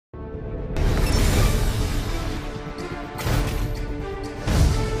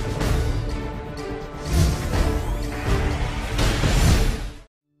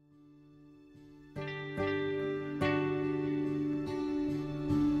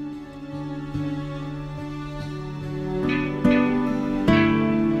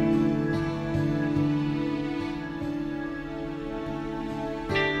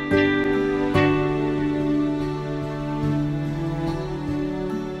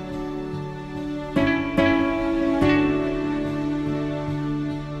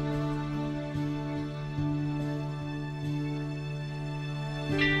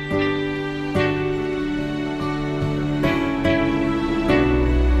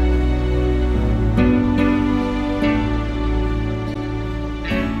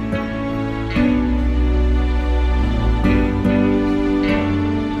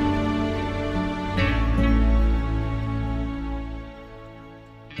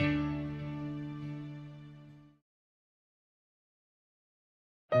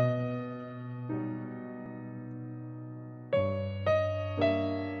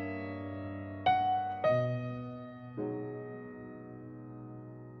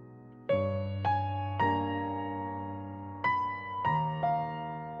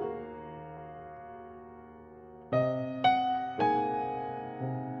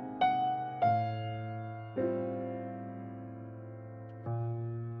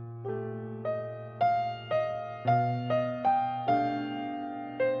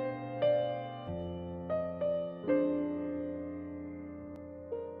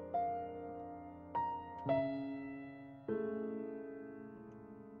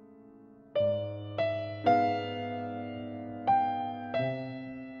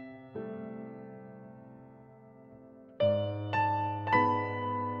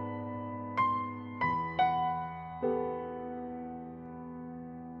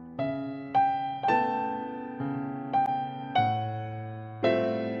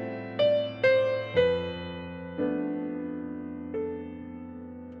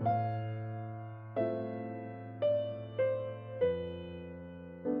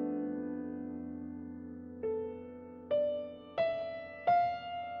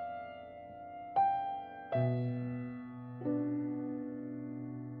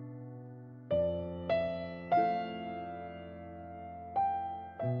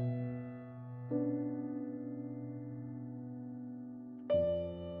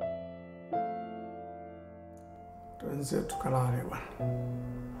Tuanze tukalale bwana.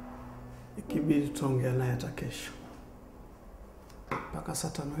 Ikibidi tuongea naye hata kesho. Mpaka saa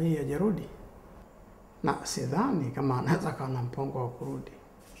 5 hii hajarudi. Na sidhani kama anaweza kuwa na mpango wa kurudi.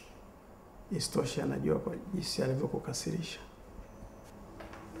 Isitoshe anajua kwa jinsi alivyokukasirisha.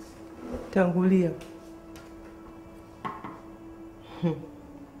 Tangulia.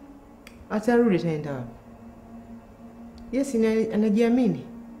 Atarudi taenda wapi? Yes, anajiamini.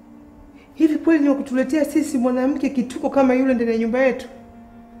 Hivi kweli ni kutuletea sisi mwanamke kituko kama yule ndani ya nyumba yetu?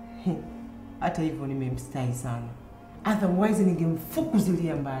 Hata hivyo nimemstahi sana. Otherwise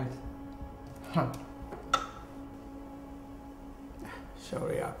ningemfukuzilia mbali.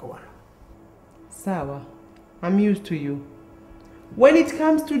 Shauri yako bwana. Sawa. I'm used to you. When it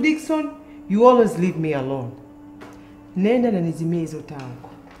comes to Dickson, you always leave me alone. Nenda na nizimie hizo tango.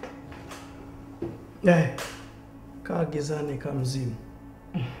 Kaa gizani kama mzimu.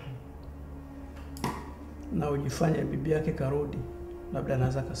 Na ujifanye bibi yake karudi, labda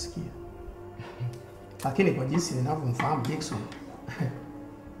anaweza kasikia. Lakini kwa jinsi ninavyomfahamu Dickson,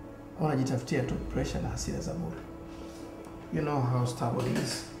 anajitafutia tu pressure na hasira za bure. You know how stubborn he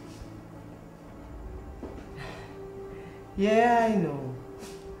is. Yeah, I know.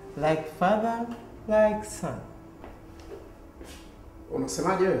 Like father, like son.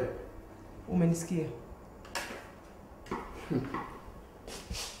 Unasemaje wewe? Umenisikia?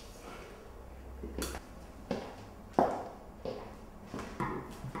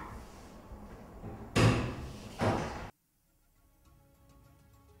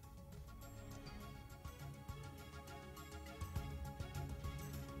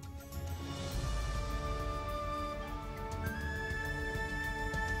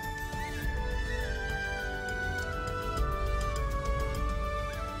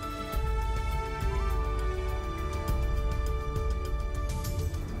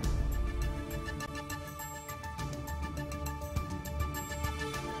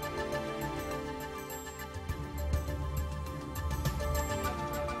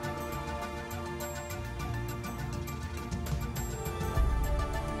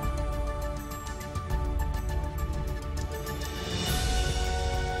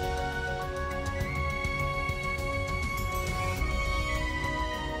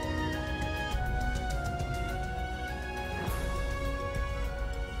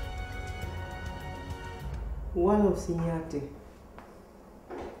 Wala usinyate.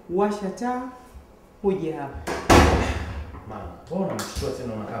 Washa taa, uje hapa. Mama, mbona mshtua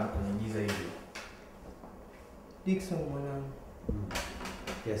tena unakaa kuniingiza hivi? Dickson mwanangu.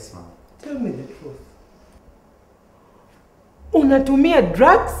 Yes, mama. Tell me the truth. Unatumia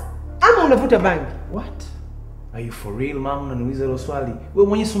drugs ama unavuta bangi? What? Are you for real, mama? Unaniuliza hilo swali? Wewe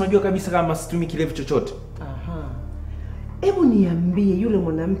mwenyewe unajua kabisa kama situmii kilevi chochote. Aha. Hebu niambie yule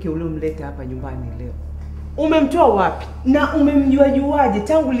mwanamke uliomleta hapa nyumbani leo. Umemtoa wapi? Na umemjuajuaje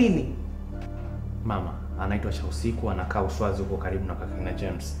tangu lini? Mama, anaitwa CHAUSIKU, anakaa Uswazi huko karibu na kakina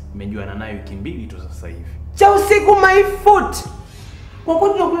James. Nimejuana naye wiki 2 tu sasa hivi. CHAUSIKU my foot. Kwa kuwa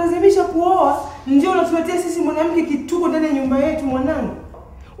tunakulazimisha kuoa, ndio unatuletea sisi mwanamke kituko ndani ya nyumba yetu mwanangu.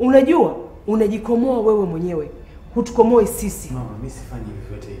 Unajua, unajikomoa wewe mwenyewe. hutukomoe sisi. Mama, mimi sifanyi hivi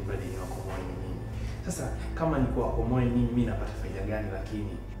vyote ili bali niwakomoe nyinyi. Sasa kama ni kuwakomoe nyinyi, mimi napata faida gani?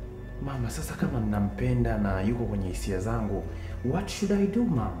 Lakini mama, sasa kama ninampenda na yuko kwenye hisia zangu, what should I do,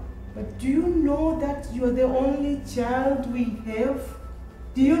 mama? But do you know that you are the only child we have?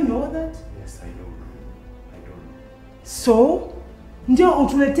 Do you know that? Yes, I do. I do. So, ndio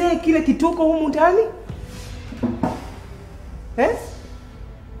utuletee kile kituko humu ndani? Eh?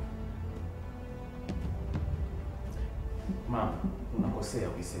 Mama, unakosea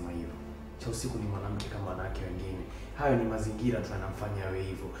ukisema hivyo. CHAUSIKU ni mwanamke kama wanawake wengine. Hayo ni mazingira tu yanamfanya awe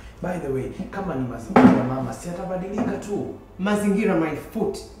hivyo. By the way, kama ni mazingira mama, si atabadilika tu. Mazingira my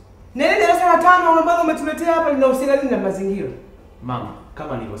foot. Na ile darasa la 5 ambalo umetuletea hapa linahusiana nini na mazingira? Mama,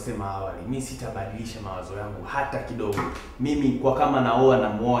 kama nilivyosema awali, mimi sitabadilisha mawazo yangu hata kidogo. Mimi kwa kama naoa na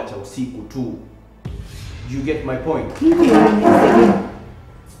muoa CHAUSIKU tu. You get my point?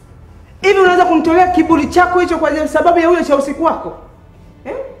 Hivi unaweza kunitolea kiburi chako hicho kwa sababu ya ule CHAUSIKU wako?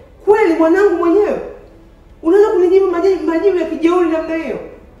 Eh? Kweli mwanangu mwenyewe? Unaweza kunijibu majibu ya kijeuri namna hiyo?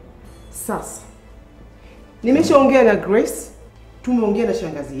 Sasa nimeshaongea na Grace, tumeongea na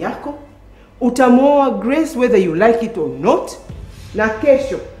shangazi yako. Utamuoa Grace whether you like it or not. Na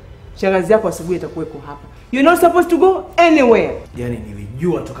kesho shangazi yako asubuhi atakuweko hapa. You're not supposed to go anywhere. Yaani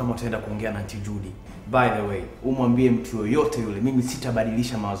nilijua tu kama utaenda kuongea na Auntie Judy. By the way, umwambie mtu yoyote yule, mimi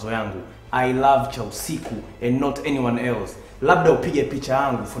sitabadilisha mawazo yangu. I love CHAUSIKU and not anyone else. Labda upige picha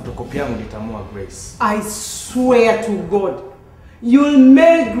yangu, photocopy yangu nitamua Grace. I swear to God, you'll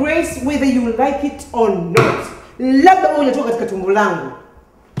marry Grace whether you like it or not. Labda wewe unatoka katika tumbo langu.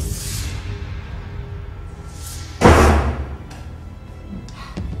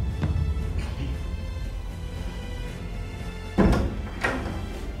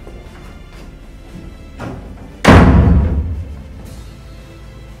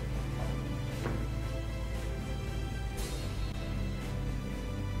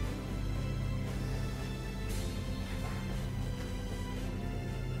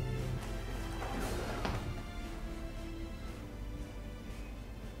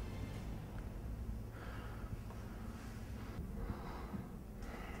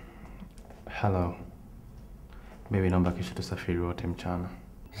 Hello. Baby, naomba kesho tusafiri wote mchana.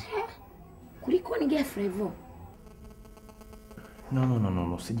 Kuliko ni ghafla hivyo?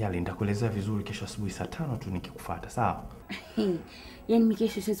 No, sijali, nitakuelezea vizuri kesho asubuhi saa 5 tu nikikufuata, sawa? Yaani mimi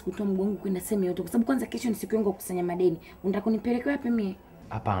kesho siwezi kutoa mgongo kwenda sehemu yote kwa sababu kwanza kesho ni siku yangu ya kukusanya madeni. Unataka kunipeleka wapi mimi?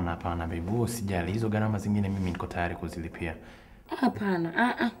 Hapana baby, usijali. Hizo gharama zingine mimi niko tayari kuzilipia.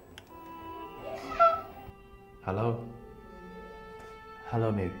 Hapana. Hello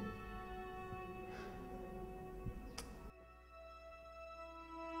baby.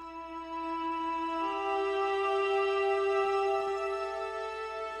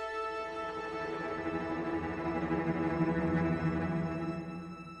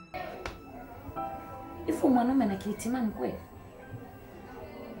 Ifu mwanaume ana kitimamu kweli?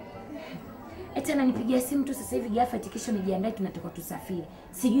 Eti ananipigia simu tu sasa hivi ghafla eti kesho nijiandae tunatoka tusafiri.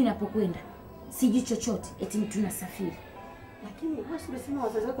 Sijui napokwenda. Sijui chochote eti tunasafiri. Lakini wewe unasema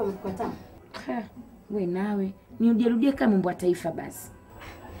wazazi wako wamekukataa. Wewe nawe nirudie kama mambo ya taifa basi.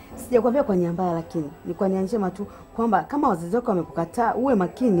 Sijakwambia kwa nia mbaya, lakini ni kwa nia njema tu kwamba kama wazazi wako wamekukataa uwe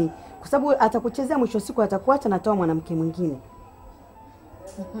makini kwa sababu atakuchezea, mwisho siku atakuacha na toa mwanamke mwingine.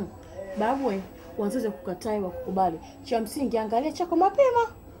 Babu wewe, wazazi kukataa wa kukubali. Cha msingi angalia chako mapema.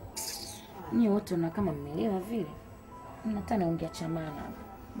 Ni wote na kama mmeelewa vile. Nataka naongea chamana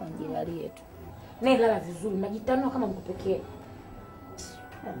manjilali yetu. Nilala vizuri, najitanua kama mko pekee.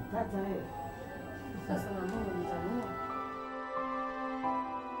 Tata wewe. Sasa na Mungu nitanua.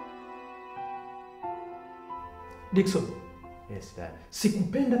 Dickson. Yes, dad.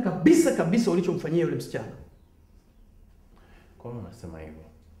 Sikupenda kabisa ulichomfanyia yule msichana. Kwa nini unasema hivyo?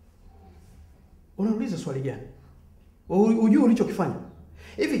 Unauliza swali gani? Unajua ulichokifanya?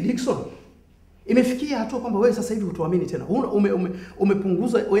 Hivi Dickson, imefikia hatua kwamba wewe sasa hivi hutuamini tena.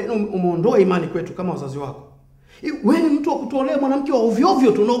 Umepunguza, umeondoa imani kwetu kama wazazi wako. Wewe ni mtu wa kutolea mwanamke wa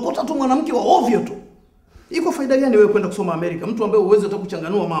ovyo tu, unaokota tu mwanamke wa ovyo tu. Iko faida gani wewe kwenda kusoma Amerika, mtu ambaye uwezo hata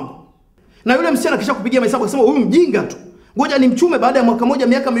kuchanganua mambo? Na yule msichana kisha kupigia mahesabu akasema huyu mjinga tu. Ngoja nimchume baada ya mwaka moja,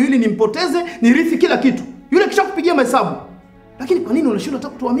 miaka miwili nimpoteze, nirithi kila kitu. Yule kisha kupigia mahesabu. Lakini kwa nini unashindwa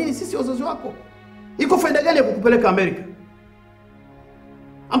hata kutuamini sisi wazazi wako? Iko faida gani ya kukupeleka Amerika?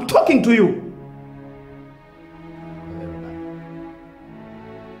 I'm talking to you.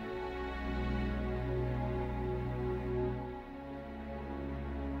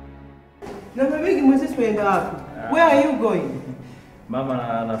 Na mabegi mwezi tuenda wapi? Where are you going?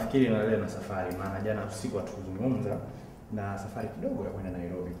 Mama nafikiri na leo na safari, maana jana usiku hatukuzungumza. na safari kidogo ya kwenda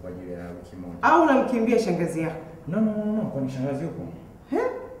Nairobi kwa ajili ya wiki moja. Au unamkimbia shangazi yako? No, kwa ni shangazi yupo.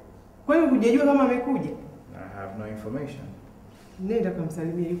 Kwa hiyo hujajua kama amekuja? I have no information. Nenda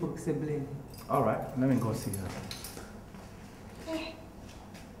kumsalimia, yuko kisebleni. All right, let me go see her.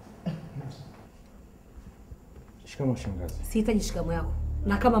 Shikamoo shangazi. Sihitaji shikamoo yako.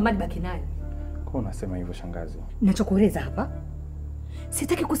 Na kama mali baki nayo. Kwa unasema hivyo shangazi? Ninachokueleza hapa,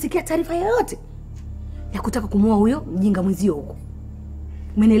 sitaki kusikia taarifa yoyote ya kutaka kumuoa huyo mjinga mwenzio huko.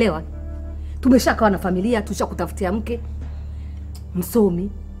 Umenielewa? Tumeshakawa na familia, tushakutafutia mke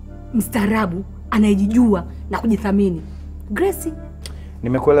msomi, mstaarabu, anayejijua na kujithamini. Grace,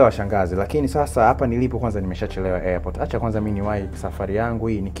 nimekuelewa shangazi, lakini sasa hapa nilipo kwanza nimeshachelewa airport. Acha kwanza mimi niwahi safari yangu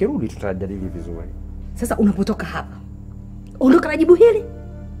hii, nikirudi tutajadili vizuri. Sasa unapotoka hapa, ondoka na jibu hili.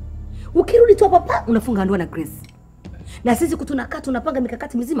 Ukirudi tu hapa unafunga ndoa na Grace. Na sisi tunakaa tunapanga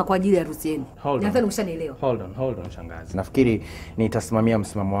mikakati mizima kwa ajili ya harusi yenu. Nadhani umeshanielewa. Hold on shangazi. Nafikiri nitasimamia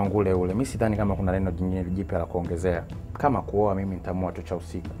msimamo wangu ule. Mimi sidhani kama kuna neno jingine jipya la kuongezea. Kama kuoa mimi nitamua tu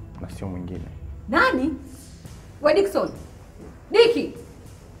CHAUSIKU na sio mwingine. Nani? Wa Dickson. Diki.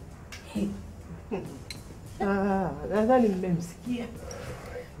 Nadhani mmemsikia.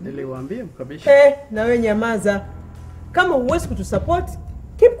 Niliwaambia mkabishi. Na wewe nyamaza. Kama huwezi kutusupport,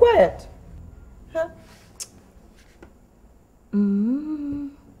 keep quiet.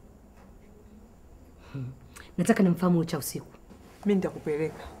 Nataka nimfahamu CHAUSIKU. Mimi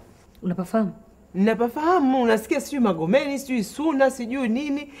nitakupeleka. Unapafahamu? Ninapafahamu, unasikia sijui Magomeni, sijui Suna, sijui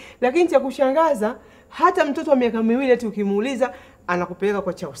nini, lakini cha kushangaza hata mtoto wa miaka 2 eti ukimuuliza anakupeleka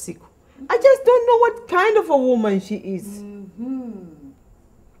kwa CHAUSIKU. I just don't know what kind of a woman she is.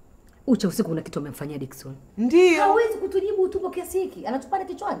 CHAUSIKU una kitu amemfanyia Dickson. Ndio. Hawezi kutujibu utupo kiasi hiki, anatupanda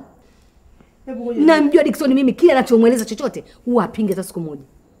kichwani. Namjua Dickson mimi, kile anachomueleza chochote huwa apinge hata siku moja.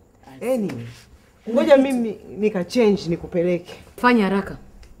 Anyway, ngoja mimi nika-change nikupeleke. Fanya haraka.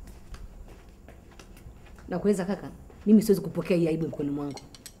 Na kueleza kaka, mimi siwezi kupokea hii aibu mkononi mwangu.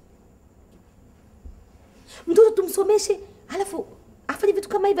 Mtoto tumsomeshe, alafu afanye vitu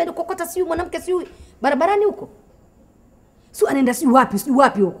kama hivi, kokota siyo mwanamke siyo barabarani huko. Sio anaenda siyo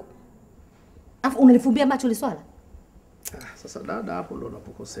wapi huko. Alafu unalifumbia macho ile swala. Sasa dada, hapo ndo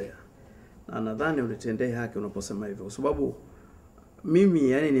unapokosea. Na nadhani unitendee haki unaposema hivyo, kwa sababu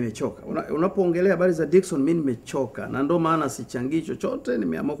mimi yani nimechoka. Unapoongelea habari za Dickson mimi nimechoka, na ndio maana sichangii chochote,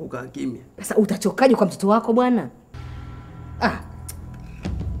 nimeamua kukaa kimya. Sasa utachokaje kwa mtoto wako bwana?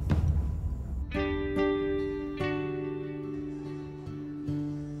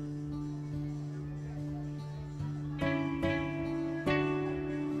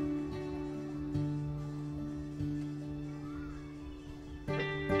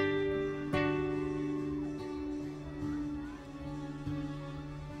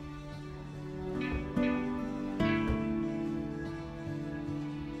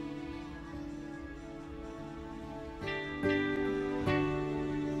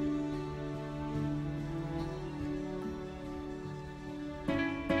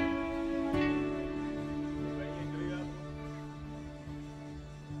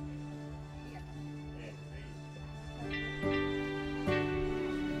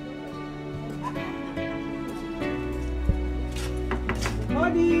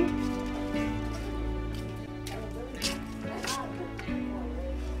 Hodi.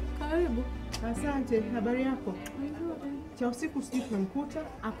 Karibu. Asante, habari yako? CHAUSIKU sijui tumemkuta?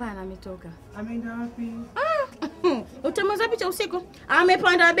 Hapana, ametoka. Ameenda wapi? Utamweza picha usiku?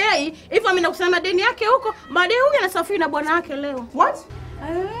 Amepanda bei. Hivyo ameenda kusema deni yake huko. Baadaye huyu anasafiri na bwana wake leo. What?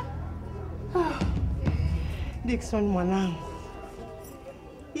 Dickson mwanangu.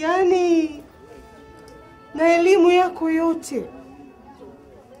 Yaani na elimu yako yote.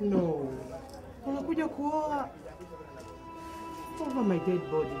 No. Unakuja kuoa over my dead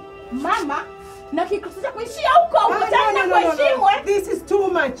body. Mama, na kikosa kuishia huko utaenda kuheshimwe. This is too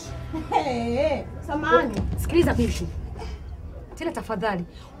much. Samahani. Sikiliza bibi. Tena tafadhali,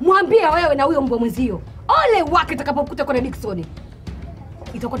 mwambie wewe na huyo mbwa mwenzio. Ole wake atakapokuta kwa Dickson.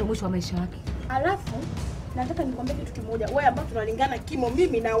 Itakuwa ndio mwisho wa maisha yake. Alafu nataka nikwambie kitu kimoja. Wewe ambao tunalingana kimo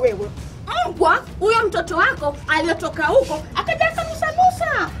mimi na wewe. Mbwa, huyo mtoto wako aliyotoka huko akaja akanusa.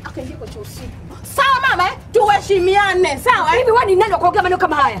 Akaingia kwa CHAUSIKU. Sawa mama, tuheshimiane. Sawa? Hivi wewe ni nani kuongea maneno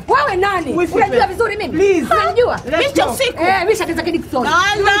kama haya? Wewe nani? Unajua vizuri mimi. Unajua? Mimi CHAUSIKU. Mimi shateza Dickson.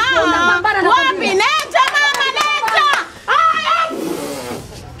 Unapambana na wapi? Nenda mama, nenda. Haya.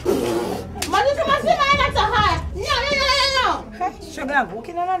 Mwanzo mazima yana tahaya. Shoga yangu,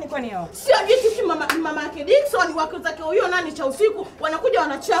 ukina nani kwani hao? Sio vitu si mama yake Dickson wako zake huyo nani CHAUSIKU wanakuja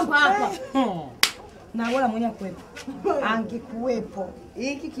wanachamba hapa. Na wala mwenyewe kwepo. Angekuwepo.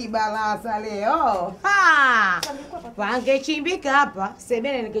 Hiki kibalaza leo. Ha! Pangechimbika hapa,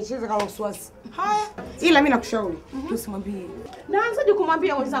 sebene ningecheza kama uswasi. Haya. Ila mimi nakushauri, usimwambie. Naanzaje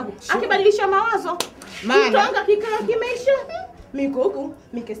kumwambia mwenzangu? Akibadilisha mawazo. Kitanga kikaa kimeisha. Miko huku,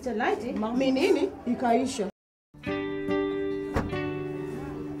 mike Starlight, mimi nini? Ikaisha.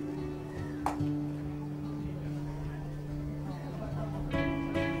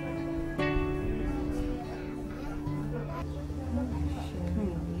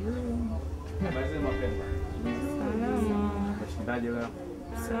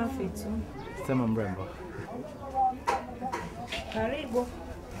 Safi tu. Sema mrembo. Karibu.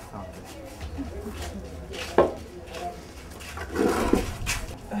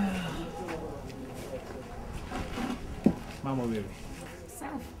 Mama wewe.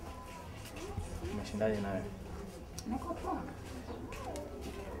 Safi. Umeshindaje nawe? Niko poa.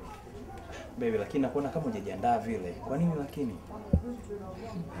 Baby, lakini nakuona kama hujajiandaa vile. Kwa nini lakini?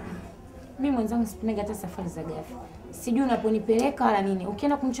 Mimi mwenzangu sipenda hata safari za ghafla. Sijui unaponipeleka wala nini.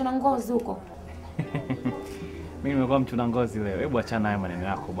 Ukienda kumchuna ngozi huko. Mimi nimekuwa mchuna ngozi leo. Hebu achana nayo maneno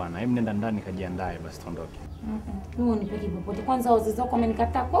yako bwana. Hebu nenda ndani kajiandae basi tuondoke. Mimi unipeke popote. Kwanza wazazi wako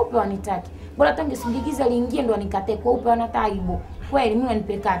wamenikataa kwa upe wanitaki. Bora tangu sindikiza aliingia ndo anikatae kwa upe wanataka aibu. Kweli mimi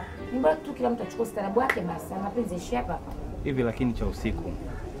unanipeleka. Ni bora tu kila mtu achukue starabu yake basi. Mapenzi ishi hapa. Hivi lakini cha usiku.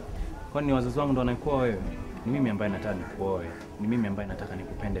 Kwani wazazi wangu ndo wanakuwa wewe? Ni mimi ambaye nataka nikuoe. Ni mimi ambaye nataka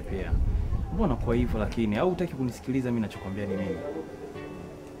nikupende pia. Mbona kwa hivyo lakini au hutaki kunisikiliza mimi ninachokwambia ni nini?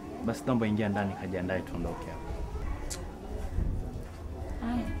 Basi naomba ingia ndani kajiandae tuondoke hapa.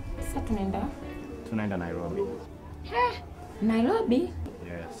 Sasa tunaenda? Tunaenda Nairobi. Nairobi?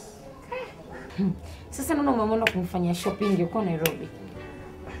 Yes. Sasa naona umeamua kumfanyia shopping huko Nairobi.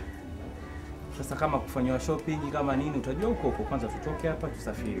 Sasa kama kufanywa shopping kama nini utajua huko kwanza tutoke hapa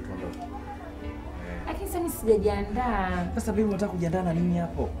tusafiri tuondoke. Lakini sasa mimi sijajiandaa. Sasa bibi unataka kujiandaa na nini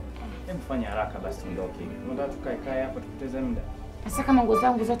hapo? Hebu fanya haraka basi tuondoke. Unataka tukae hapa tupoteze muda. Sasa kama nguo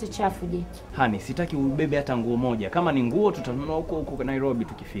zangu zote chafu je? Hani, sitaki ubebe hata nguo moja. Kama ni nguo tutanunua huko Nairobi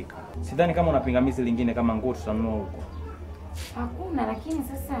tukifika. Sidhani kama una pingamizi lingine kama nguo tutanunua huko. Hakuna, lakini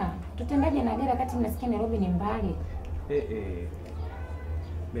sasa tutendaje na gari wakati mnasikia Nairobi ni mbali?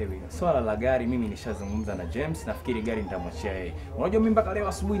 Baby, swala la gari mimi nishazungumza na James, nafikiri gari nitamwachia yeye. Unajua mimi mpaka leo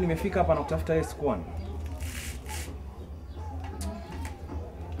asubuhi nimefika hapa na kutafuta yeye sikuoni.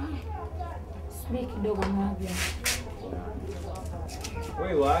 Subiri kidogo mwaje.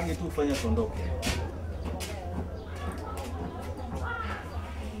 Wewe waage tu fanya tuondoke.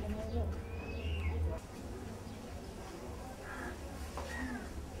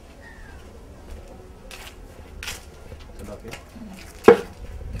 Tuondoke.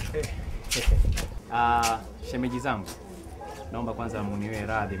 Shemeji zangu. Naomba kwanza muniwe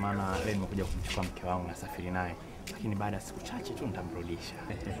radhi maana leo nimekuja kumchukua mke wangu na safari naye. Lakini baada ya siku chache tu nitamrudisha.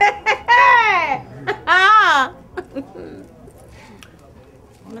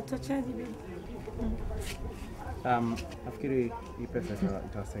 Unatochaje bibi? Nafikiri hii pesa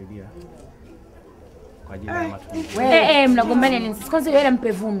itawasaidia kwa ajili ya matumizi. Mnagombania nini? Kwanza yeye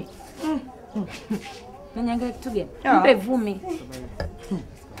mpe vumi. Nanyangalia kitu gani? Mpe vumi.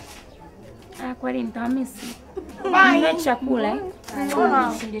 Kweli nitamisi. Bye chakula.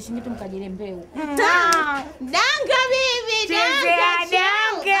 Shinde tu mkajile mbeu. Danga bibi, danga.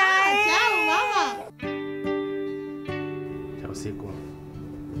 Ciao mama. CHAUSIKU.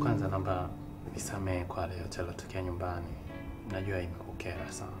 Kwanza naomba nisamehe kwa leo yaliyotokea nyumbani. Najua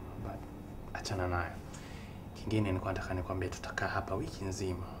imekukera sana, but achana nayo. Kingine nilikuwa nataka nikwambie tutakaa hapa wiki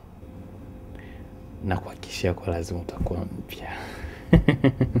nzima. Na kuhakikishia kwa lazima utakuwa mpya.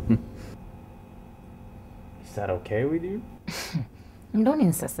 Is that okay with you?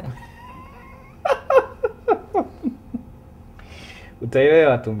 Ndoni sasa.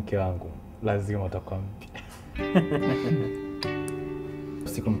 Utaelewa tu mke wangu. Lazima utakuwa mpya.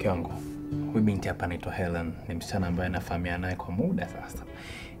 Siku mke wangu. Huyu binti hapa anaitwa Helen. Ni msichana ambaye nafahamiana naye kwa muda sasa.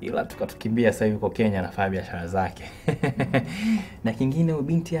 Ila tukatukimbia sasa hivi kwa Kenya anafanya biashara zake. Na kingine huyu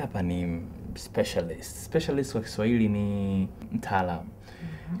binti hapa ni specialist. Specialist kwa Kiswahili ni mtaalamu.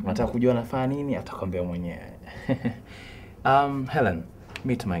 Unataka kujua anafanya nini? Atakwambia mwenyewe. Helen,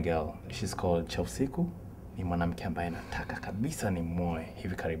 meet my girl. She's called CHAUSIKU. Ni mwanamke ambaye nataka kabisa ni muoe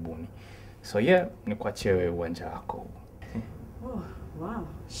hivi karibuni. So yeah, nikuachie wewe uwanja wako. Oh, wow,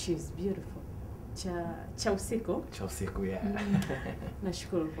 she's beautiful. CHAUSIKU? CHAUSIKU, yeah.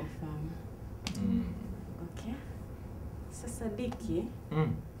 Nashukuru kwa kufahamu. Okay. Sasa Diki,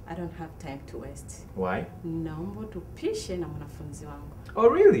 I don't have time to waste. Why? Naomba tupishe na mwanafunzi wangu. Oh,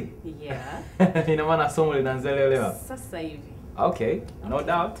 really? Yeah. Ina maana somo linaanza leo. Sasa hivi. Okay, no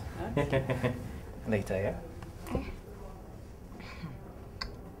doubt. Okay. later, yeah?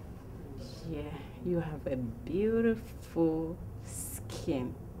 Yeah, you have a beautiful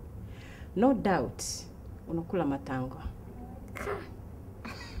skin. No doubt, unakula matango.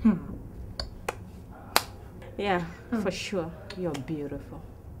 Yeah, for sure, you're beautiful.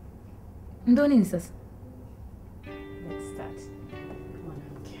 Ndo nini sasa? Let's start.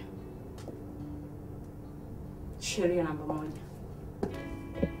 Mwanamke. Sheria namba 1.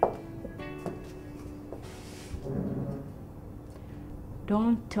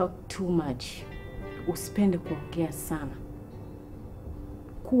 Don't talk too much. Usipende kuongea sana.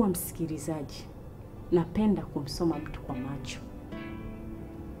 Kuwa msikilizaji. Napenda kumsoma mtu kwa macho.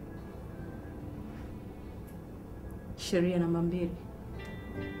 Sheria namba 2.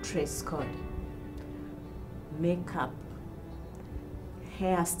 Dress code. Makeup.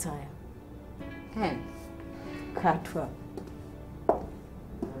 Hairstyle. And catwalk.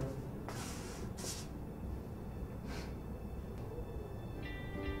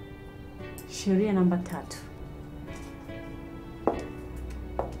 Sheria namba 3.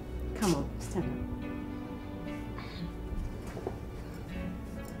 Come on, stand up.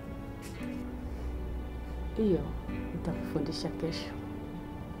 Hiyo nitakufundisha kesho.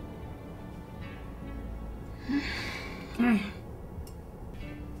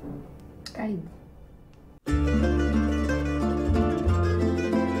 Karibu.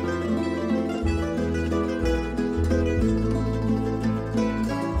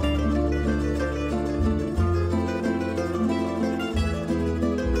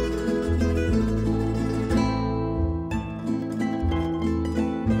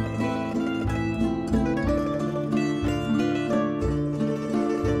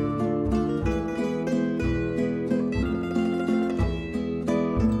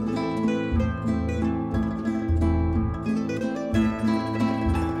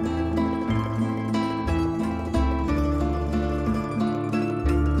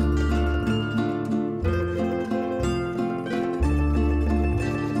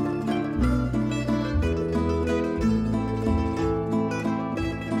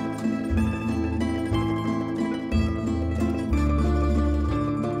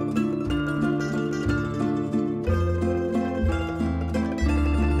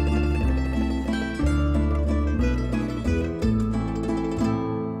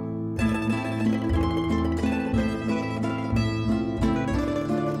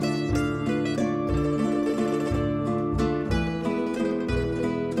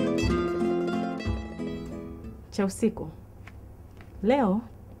 CHAUSIKU. Leo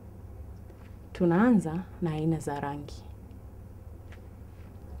tunaanza na aina za rangi.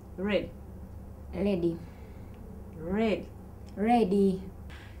 Red. Ready. Red. Ready.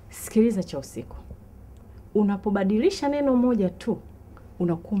 Sikiliza CHAUSIKU. Unapobadilisha neno moja tu,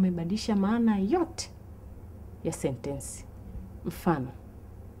 unakuwa umebadilisha maana yote ya sentensi. Mfano,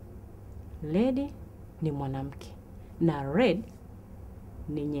 lady ni mwanamke na red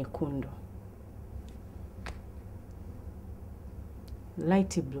ni nyekundu.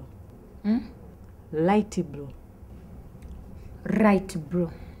 Light blue. Light blue. Right blue.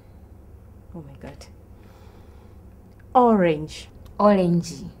 Oh my God. Orange.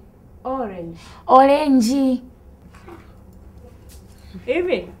 Orange. Orange. Orange.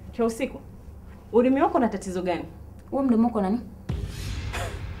 Hivi, CHAUSIKU, ulimi wako na tatizo gani? Wewe mdomo wako nani?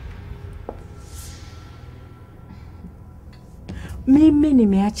 Mimi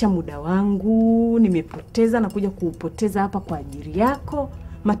nimeacha muda wangu, nimepoteza na kuja kuupoteza hapa kwa ajili yako.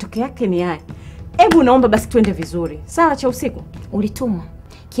 Matokeo yake ni haya. Hebu naomba basi twende vizuri. Sawa CHAUSIKU? Ulitumwa.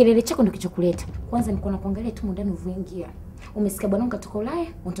 Kilele chako ndio kichokuleta. Kwanza niko nakuangalia tu ndani uvoingia. Umesikia bwana unatoka Ulaya,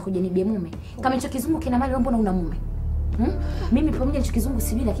 unataka kujanibia mume. Kama hicho kizungu kina mali mbona una mume? Mimi pamoja hicho kizungu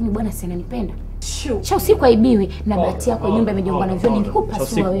sijui lakini bwana si ananipenda. CHAUSIKU aibiwi na bahati yako nyumba imejengwa na vyoo ningekupa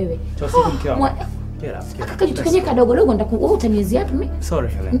sua wewe. CHAUSIKU mke wangu. Akajitukanye kadogo dogo wewe utaniwezi yapi mimi? Sorry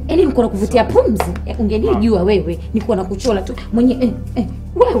Helen. Yaani niko nakuvutia pumzi. Ungenijua wewe, niko nakuchola tu mwenye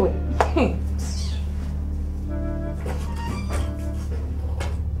wewe.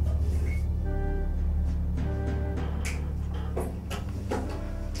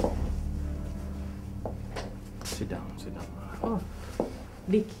 Sit down. Oh,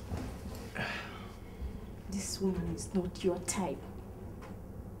 Vicky. This woman is not your type.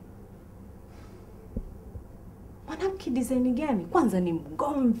 Mwanamke design gani? Kwanza ni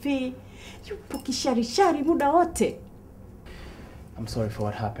mgomvi. Yupo kisharishari muda wote. I'm sorry for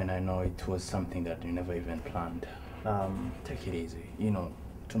what happened. I know it was something that you never even planned. Take it easy. You know,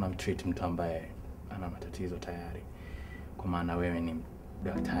 tunamtreat mtu ambaye ana matatizo tayari. Kwa maana wewe ni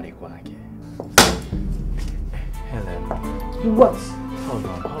daktari kwake. Helen. What? Hold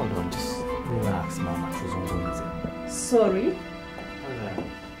on. Just relax. sorry.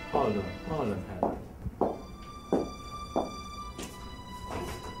 Hold on.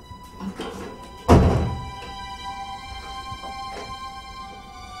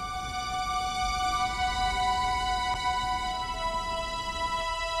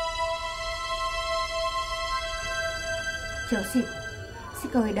 CHAUSIKU, si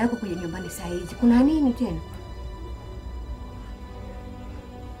kawaida yako kuja nyumbani saa hizi. Kuna nini tena?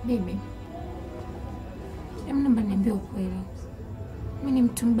 Baby, naomba niambie ukweli. Mimi ni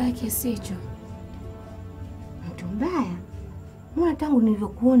mtu mbaya kiasi hicho? Mtu mbaya? Mbona tangu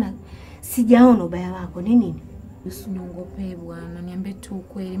nilivyokuona sijaona ubaya wako? Ni nini? Usiniongopee bwana, niambie tu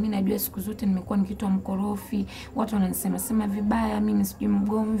ukweli. Mimi najua siku zote nimekuwa nikitwa mkorofi. Watu wananisema vibaya, mimi sijui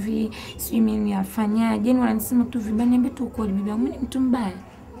mgomvi, sijui mimi niafanyaje. Yaani wananisema tu vibaya, niambie tu ukweli bibi. Mimi ni mtu mbaya?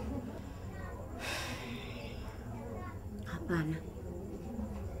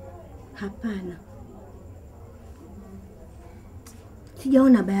 Hapana.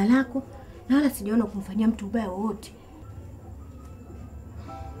 Sijaona baya lako na wala sijaona kumfanyia mtu ubaya wowote.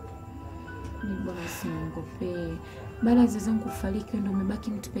 Ni bora usiniongopee. Baada ya wazazi wangu kufariki ndio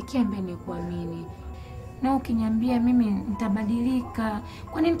umebaki mtu pekee ambaye nikuamini. Na ukiniambia mimi nitabadilika.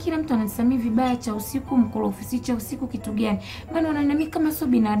 Kwa nini kila mtu ananisamia vibaya CHAUSIKU mkorofi? Si CHAUSIKU kitu gani? Maana unaniamini kama sio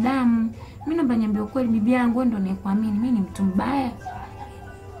binadamu. Mimi naomba niambie ukweli bibi yangu, ndio nikuamini. Mimi ni mtu mbaya?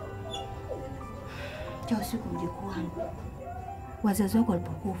 CHAUSIKU mjukuu wangu, wazazi wako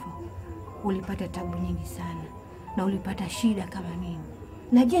walipokufa ulipata tabu nyingi sana na ulipata shida kama mimi.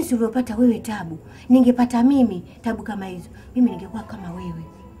 Na jinsi ulivyopata wewe tabu, ningepata mimi tabu kama hizo, mimi ningekuwa kama wewe.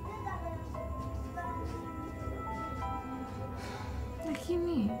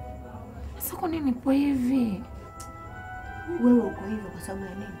 Lakini sasa kwa nini nipo hivi? Wewe uko hivyo kwa sababu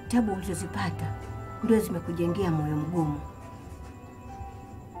ya nini? Tabu ulizozipata ndio zimekujengea moyo mgumu.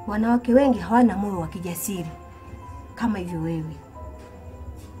 Wanawake wengi hawana moyo wa kijasiri kama hivyo wewe.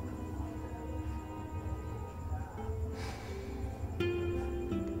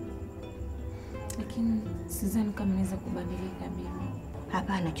 Lakini sidhani kama naweza kubadilika bibi.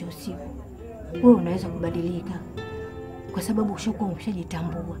 Hapana CHAUSIKU, wewe unaweza kubadilika kwa sababu ushakuwa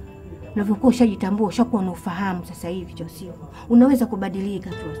umeshajitambua. Unavyokuwa ushajitambua, ushakuwa unafahamu sasa hivi CHAUSIKU. Unaweza kubadilika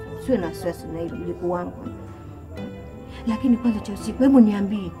tu. Usiwe na wasiwasi na hilo mjukuu wangu. Lakini kwanza CHAUSIKU, hebu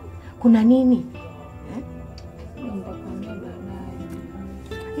niambie kuna nini? Nitakwambia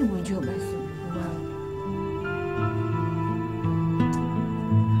baadaye. Hebu njoo basi.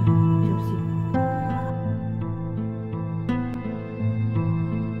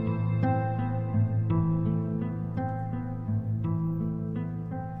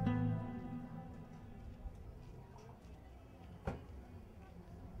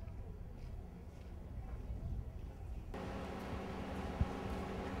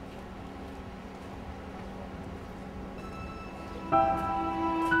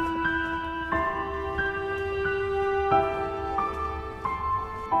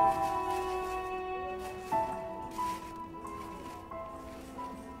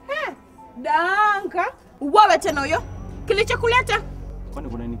 Danka, wewe tena huyo. Kilichokuleta? Kwani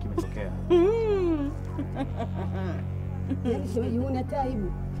kuna nini kimetokea? Yaani shemeji huni hata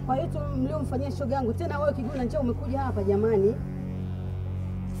aibu. Kwa hiyo tu mliomfanyia shoga yangu tena wewe kiguna njoo umekuja hapa jamani.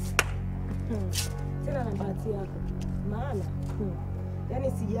 Tena na bahati yako. Maana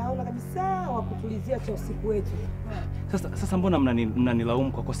yaani sijaona kabisa wa kutulizia CHAUSIKU wetu. Sasa mbona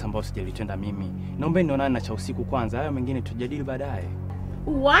mnanilaumu kwa kosa ambalo sijalitenda mimi? Naomba nionane na CHAUSIKU kwanza, hayo mengine tujadili baadaye.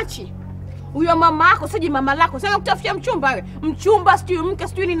 Uache. Huyo mama yako sije mama lako. Sasa kutafutia mchumba wewe. Mchumba sijui mke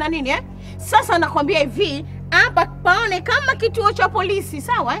sijui na nini Sasa nakwambia hivi, hapa paone kama kituo cha polisi,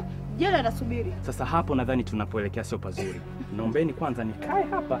 sawa Jela nasubiri. Sasa hapo nadhani tunapoelekea sio pazuri. Naombeni kwanza nikae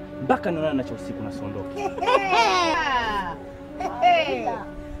hapa mpaka nionane na CHAUSIKU na siondoke.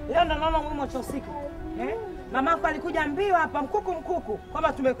 Leo ndo mama mume wa CHAUSIKU. Mama yako alikuja mbio hapa mkuku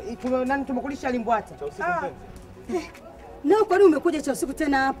kwamba tumekulisha limbwata. Leo kwa nini umekuja CHAUSIKU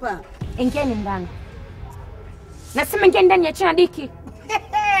tena hapa? Ingieni ndani. Nasema ingieni ndani ya chana diki.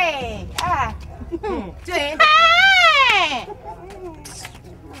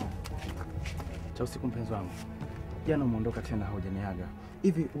 CHAUSIKU mpenzi wangu. Jana umeondoka tena hujaniaga.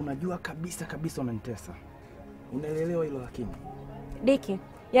 Hivi unajua kabisa unanitesa. Unaelewa hilo lakini? Diki,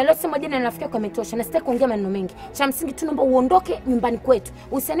 yalosema jana nafikia kwa metosha na sitaki kuongea maneno mengi. Cha msingi tu naomba uondoke nyumbani kwetu.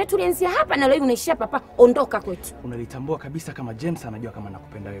 Usiane tulianzia hapa na leo unaishia hapa. Ondoka kwetu. Unalitambua kabisa kama James anajua kama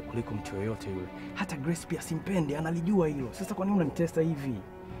nakupenda wewe kuliko mtu yoyote yule. Hata Grace pia simpendi, analijua hilo. Sasa kwa nini unanitesa hivi?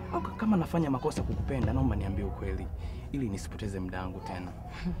 Au kama nafanya makosa kukupenda, naomba niambie ukweli ili nisipoteze muda wangu tena.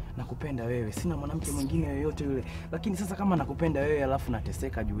 Nakupenda wewe, sina mwanamke mwingine yoyote yule. Lakini sasa kama nakupenda wewe alafu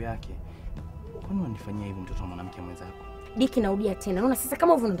nateseka juu yake, Kwa nini unanifanyia hivi mtoto wa mwanamke mwenzako? Diki, narudia tena. Unaona sasa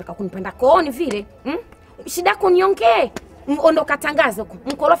kama hivyo unataka kunipanda kooni vile? Shida yako niongee. Ondoka tangazo huko.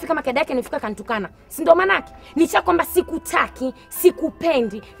 Mkorofi kama kada yake nifika kantukana. Si ndio manake? Nicha kwamba sikutaki,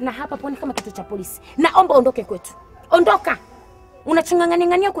 sikupendi na hapa poni kama kituo cha polisi. Naomba ondoke kwetu. Ondoka.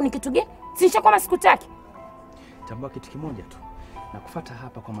 Unachungangania huko ni kitu gani? Sinisha kwamba sikutaki. Tambua kitu kimoja tu. Nakufuata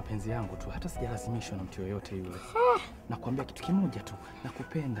hapa kwa mapenzi yangu tu, hata sijalazimishwa na mtu yoyote yule. Nakwambia kitu kimoja tu,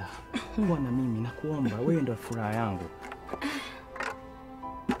 nakupenda. Mungu na mimi nakuomba, wewe ndio furaha yangu.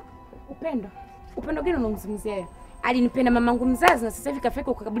 Upendo? Upendo gani unamzungumzia wewe? Alinipenda mamangu mzazi na sasa hivi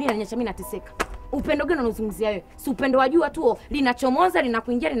kafika ukakabili na nyasha mimi nateseka. Upendo gani unazungumzia wewe? Si upendo wa jua tu, linachomoza,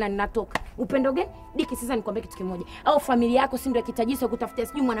 linakuingia, linatoka. Upendo gani? Diki, sasa nikwambie kitu kimoja. Au familia yako si ndio kitajiswa kutafutia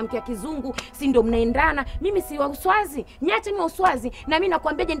sijui mwanamke wa kizungu, si ndio mnaendana? Mimi si wa Uswazi. Niache mimi Uswazi. Na mimi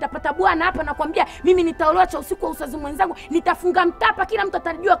nakwambiaje nitapata bwana hapa, nakwambia mimi nitaolewa CHAUSIKU wa Uswazi mwenzangu, nitafunga mtapa, kila mtu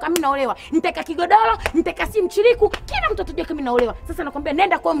atajua kama mimi naolewa. Niteka kigodoro, niteka si mchiriku, kila mtu atajua kama mimi naolewa. Sasa nakwambia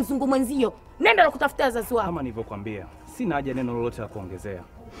nenda kwa mzungu mwenzio. Nenda na kutafutia wazazi wako. Kama nilivyokuambia, sina haja neno lolote la kuongezea.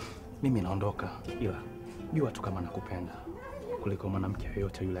 Mimi naondoka, ila jua tu kama nakupenda kuliko mwanamke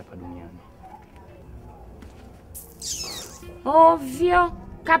yoyote yule hapa duniani. Ovyo.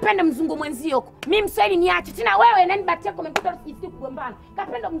 Kapenda mzungu mwenzio huko. Mimi Mswahili niache. Tena wewe nani bahati yako umekuta usijisikie kugombana.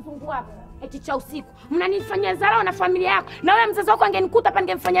 Kapenda mzungu wako. Eti CHAUSIKU. Mnanifanyia dharau na familia yako. Na wewe mzazi wako angenikuta hapa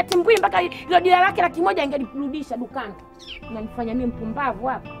ningemfanyia timbui mpaka hilo dila lake $100 angelirudisha dukani. Mnanifanyia mimi mpumbavu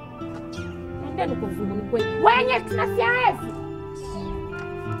hapa. Nendeni kwa mzungu ni kweli. Wenye tunasiaezi.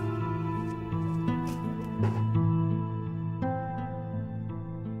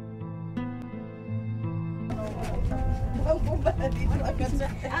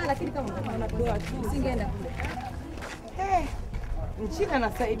 Lakini kama unakuwa tu singeenda kule. Mchina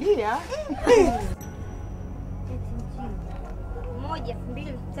anasaidia. 1,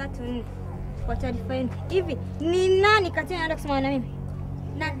 2, 3, 4. Kwa taarifa yenu. Hivi ni nani kati anaenda kusimama na mimi?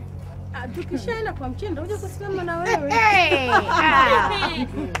 Nani? Tukishaenda kwa mchendo uje kusimama na wewe.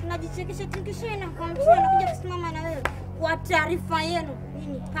 Najichekesha tukishaenda kwa mchendo anakuja kusimama na wewe. Kwa taarifa yenu,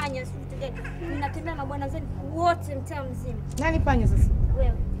 mimi panya sitende. Ninatembea na bwana zenu wote mtaa mzima. Nani panya sasa?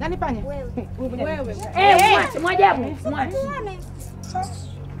 Wewe. Nani panya? Wewe. Mwache, mwajabu. Mwache.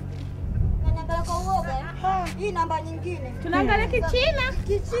 Naangalia kwa uoga. Hii namba nyingine. Tunaangalia Kichina.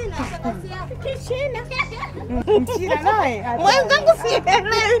 Kichina sasa yako. Kichina. Mchina naye. Mwenzangu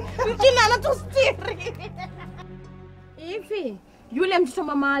sielewi. Mchina anatustiri. Hivi yule mtoto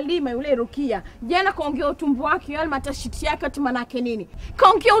mama Alima yule Rukia jana kaongea utumbo wake yale matashiti yake ati manake nini?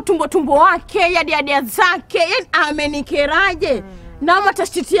 Kaongea utumbo wake yadi zake yani amenikeraje? Na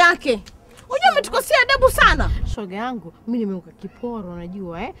matashiti yake. Unajua umetukosea adabu sana. Shoga yangu, mimi nimeuka kiporo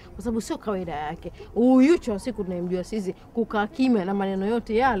unajua kwa sababu sio kawaida yake. Huyu CHAUSIKU tunamjua sisi kukaa kimya na maneno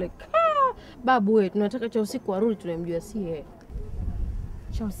yote yale. Babu wewe tunataka CHAUSIKU arudi tunamjua sie.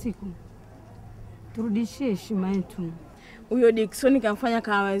 CHAUSIKU. Turudishie heshima yetu. Huyo Dickson kamfanya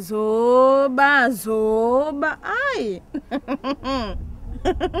kawa zoba. Ai.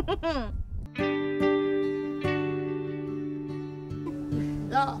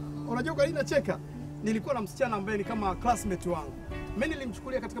 Unajua kwa nini nacheka? Nilikuwa na msichana ambaye ni kama classmate wangu. Mimi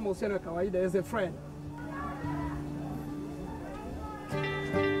nilimchukulia katika mahusiano ya kawaida as a friend.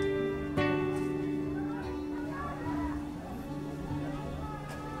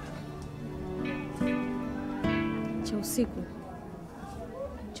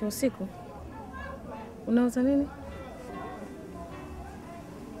 CHAUSIKU. Unauza nini?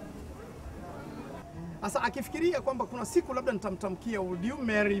 Sasa akifikiria kwamba kuna siku labda nitamtamkia would you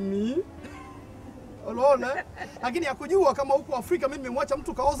marry me? Unaona? Lakini hakujua kama huko Afrika mimi nimemwacha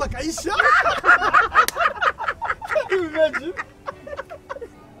mtu kaoza kaisha. Imagine.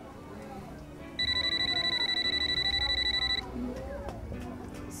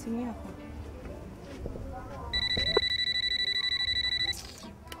 Simu yako.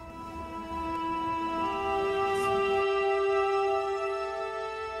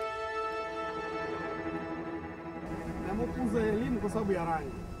 Namukuza elimu kwa sababu ya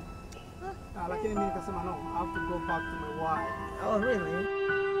rangi. Lakini mimi nikasema no, I have to go back to my wife. Oh really?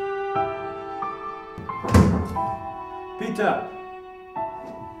 Peter.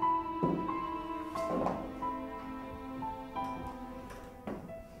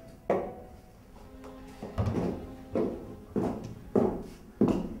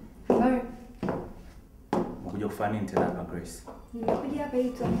 Habari. Unakuja kufanya nini tena hapa Grace? Nimekuja hapa ili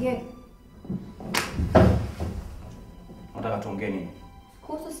tuongee. Unataka tuongee nini?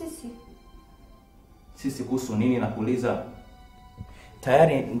 Kuhusu sisi. Sisi kuhusu nini nakuuliza?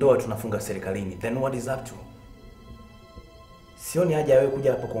 Tayari ndoa tunafunga serikalini. Then what is up to? Sioni haja wewe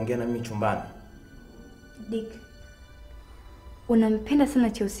kuja hapa kuongea na mimi chumbani. Dick, unampenda sana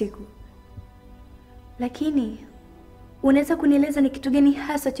CHAUSIKU, lakini unaweza kunieleza ni kitu gani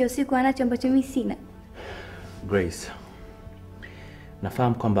hasa CHAUSIKU anacho ambacho mimi sina? Grace,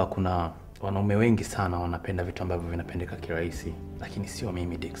 nafahamu kwamba kuna wanaume wengi sana wanapenda vitu ambavyo vinapendeka kirahisi, lakini sio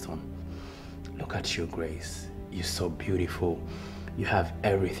mimi Dickson. Look at you Grace, you're so beautiful. You have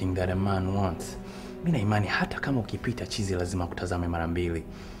everything that a man wants. Mimi na imani hata kama ukipita chizi lazima kutazame mara mbili.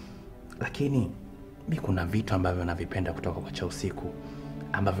 Lakini mimi kuna vitu ambavyo navipenda kutoka kwa CHAUSIKU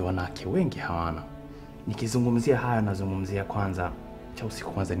ambavyo wanawake wengi hawana. Nikizungumzia haya nazungumzia kwanza,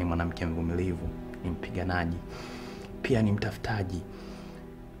 CHAUSIKU kwanza ni mwanamke mvumilivu, ni mpiganaji, pia ni mtafutaji.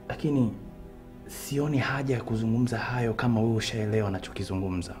 Lakini sioni haja ya kuzungumza hayo kama wewe ushaelewa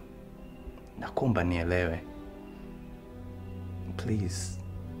ninachokizungumza. Nakuomba nielewe. Please.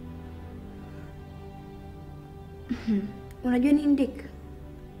 Unajua nini Dick?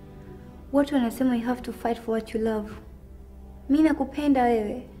 Watu wanasema you have to fight for what you love. Mimi nakupenda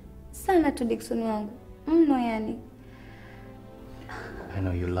wewe sana tu Dickson wangu. Mno yani. I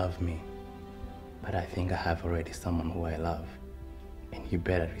know you love me, but I think I have already someone who I love. And you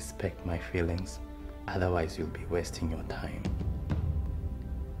better respect my feelings, otherwise you'll be wasting your time.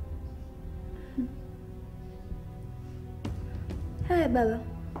 Hi Baba.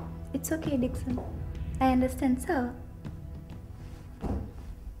 It's okay Dickson. I understand, sawa?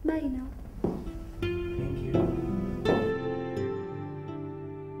 Bye now.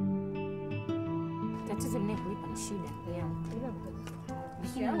 Tatizo ni kulipa ni shida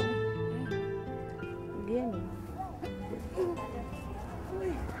yangu. Mgeni.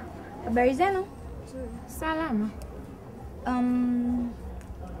 Habari zenu? Salama.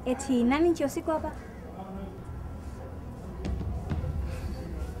 Eti nani CHAUSIKU hapa?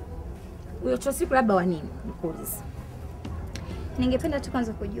 Huyo CHAUSIKU labda wa nini? Nikuulize. Ningependa tu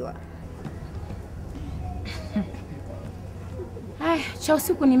kwanza kujua. Haya,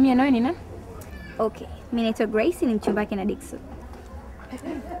 CHAUSIKU ni mimi na wewe ni nani? Okay, mimi naitwa Grace, ni mchumba wake na Dickson.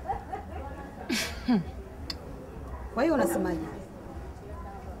 Kwa hiyo unasemaje?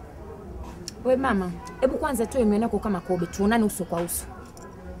 Wewe mama, hebu kwanza toe mioyo yako kama kobe, tuonane uso kwa uso.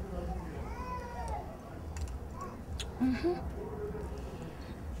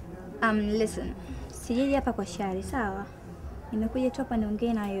 Listen. Sijaje hapa kwa shari, sawa? Nimekuja tu hapa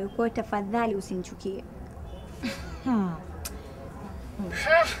niongee na wewe, kwa tafadhali usinichukie.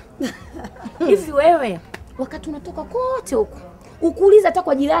 Hivi wewe, wakati unatoka kote huko, ukuuliza hata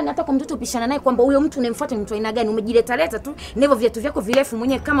kwa jirani, hata kwa mtoto upishana naye kwamba huyo mtu unayemfuata ni mtu aina gani, umejileta leta tu, na hivyo viatu vyako virefu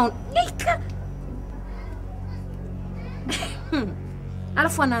mwenyewe kama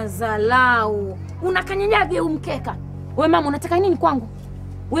alafu anazalau. Unakanyajaje huu mkeka? Wewe mama unataka nini kwangu?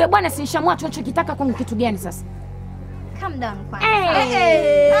 Wewe bwana si nishamua tunachokitaka kwangu kitu gani sasa? Calm down kwanza.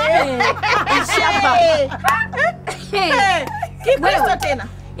 Shamba. Kikristo tena.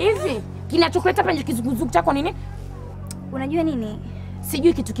 Hivi kinachokuleta hapa nje kizunguzuku chako nini? Unajua nini?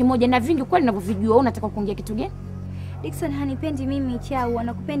 Sijui kitu kimoja na vingi kweli ninavyovijua. Wewe unataka kuongea kitu gani? Dickson hanipendi mimi Chau,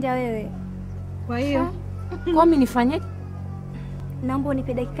 anakupenda wewe. Kwa hiyo kwa mimi nifanyeje? Naomba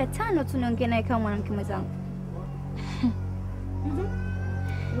unipe dakika 5 tu niongee naye kama mwanamke mwenzangu.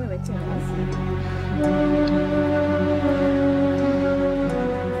 wewe tena.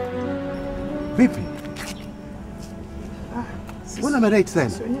 Vipi? Mbona amelate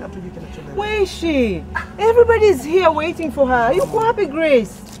then? Where is she? Everybody's here waiting for her. You happy,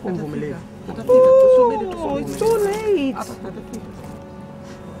 Grace? Oh, it's too late.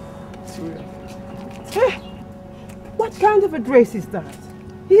 Hey, what kind of a dress is that?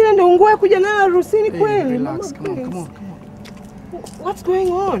 Hii ndio nguo ya kuja nayo harusini kweli? Relax, come on, come on. What's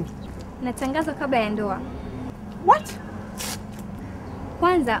going on? Natangaza kabla ya ndoa. What?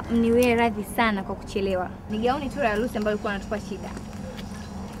 Kwanza mniwie radhi sana kwa kuchelewa. Ni gauni tu la harusi ambayo ilikuwa inatupa shida.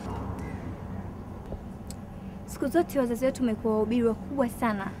 Siku zote wazazi wetu wamekuwa wahubiri wakubwa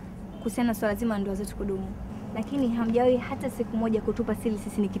sana kuhusiana na swala zima ndoa zetu kudumu. Lakini hamjawahi hata siku moja kutupa siri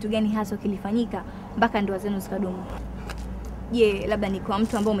sisi ni kitu gani hasa kilifanyika mpaka ndoa zenu zikadumu. Je, labda ni kwa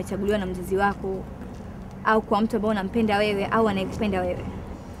mtu ambaye umechaguliwa na mzazi wako au kwa mtu ambaye unampenda wewe au anayekupenda wewe?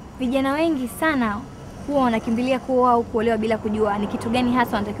 Vijana wengi sana huwa wanakimbilia kuoa au kuolewa bila kujua ni kitu gani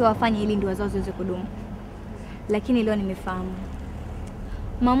hasa wanatakiwa wafanye ili ndoa zao ziweze kudumu. Lakini leo nimefahamu.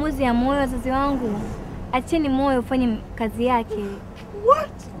 Maamuzi ya moyo wazazi wangu, acheni moyo ufanye kazi yake.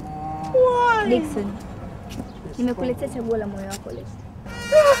 What? Why? Dickson, nimekuletea chaguo la moyo wako leo.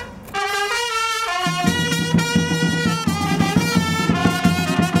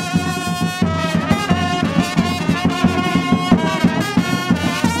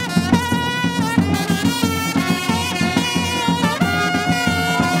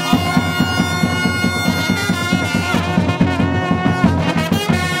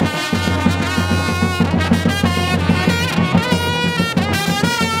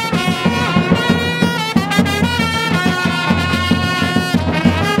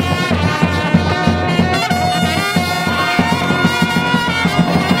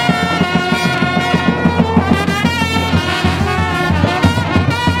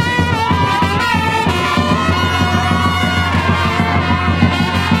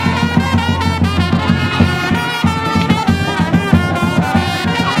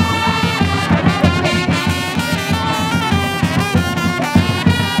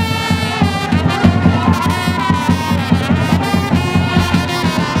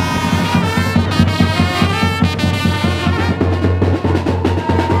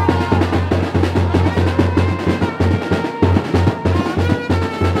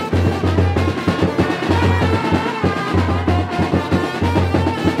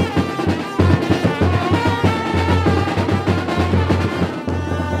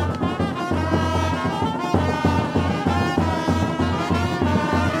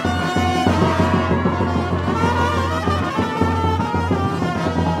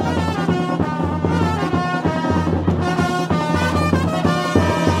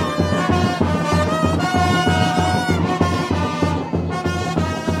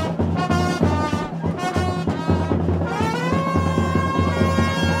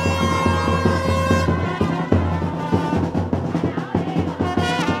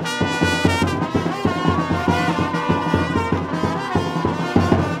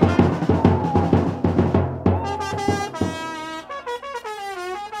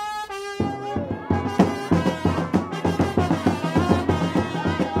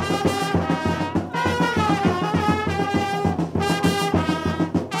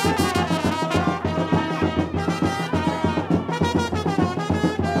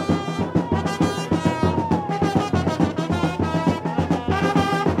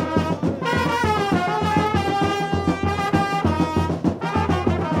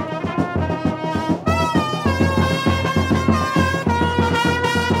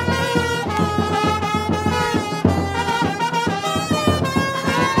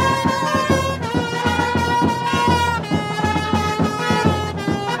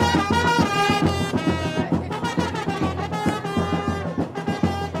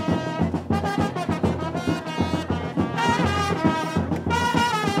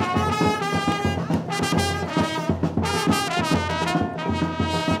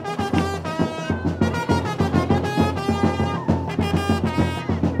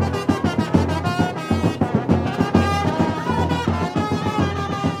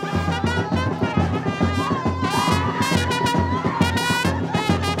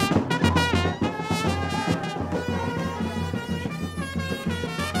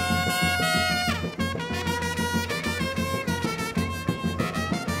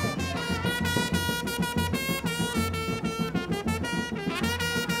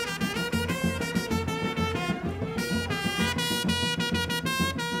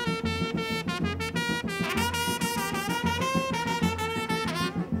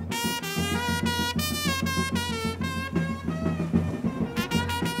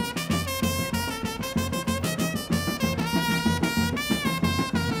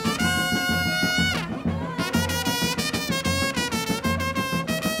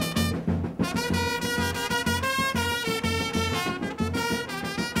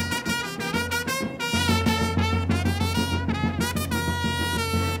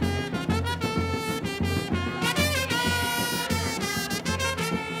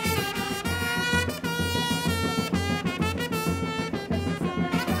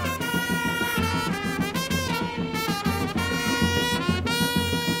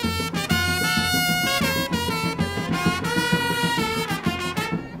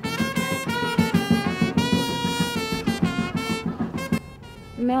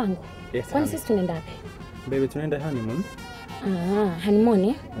 Mume wangu. Yes. Kwani sisi tunaenda wapi? Baby, tunaenda honeymoon. Honeymoon.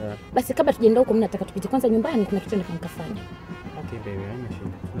 Yeah. Basi kabla tujaenda huko mimi nataka tupite kwanza nyumbani, kuna kitu nataka nikafanye. Okay baby, haina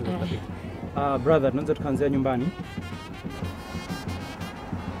shida. Tunaweza brother, tunaweza tukaanzia nyumbani.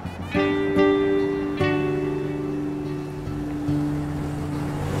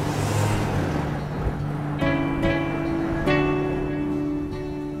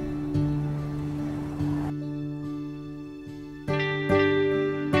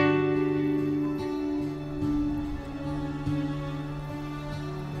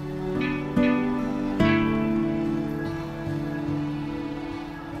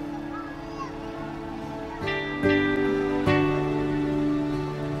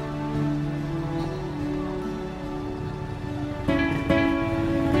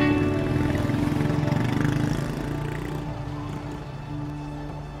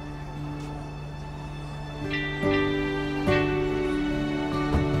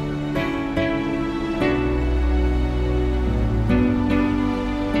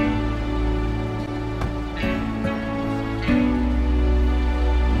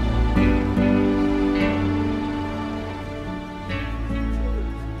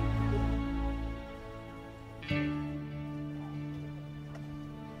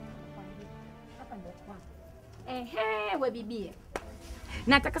 We bibie.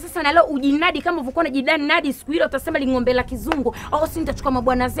 Nataka sasa na leo ujinadi kama ulivyokuwa unajidani nadi siku ile utasema lingombe la kizungu. Au si nitachukua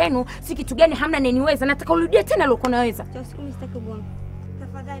mabwana zenu, si kitu gani hamna neniweza. Nataka urudie tena leo unaweza. CHAUSIKU mimi sitaki ugomvi.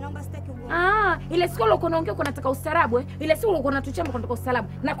 Tafadhali naomba sitaki ugomvi. Ile siku leo unaongea uko nataka ustaarabu Ile siku uko unatuchamba uko nataka ustaarabu.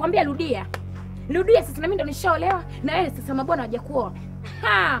 Nakwambia rudia. Rudia sasa na mimi ndo nishaolewa na wewe sasa mabwana hawajakuoa.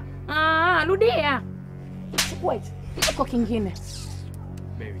 Rudia. Chukua hicho. Iko kingine.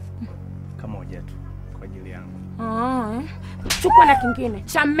 Baby, kama moja tu kwa ajili yangu. Chukua na kingine.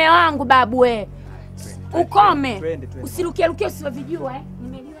 Cha mme wangu babu we. Ukome. Usirukie rukie usivijua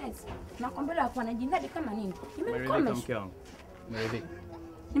Nimeliweza. Nakwambia leo hapo anajinadi kama nini? Nimekomesha.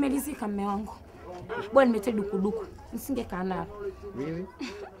 Nimelizika mme wangu. Bwana nimetea dukuduku. Nisingekaa nalo. Really?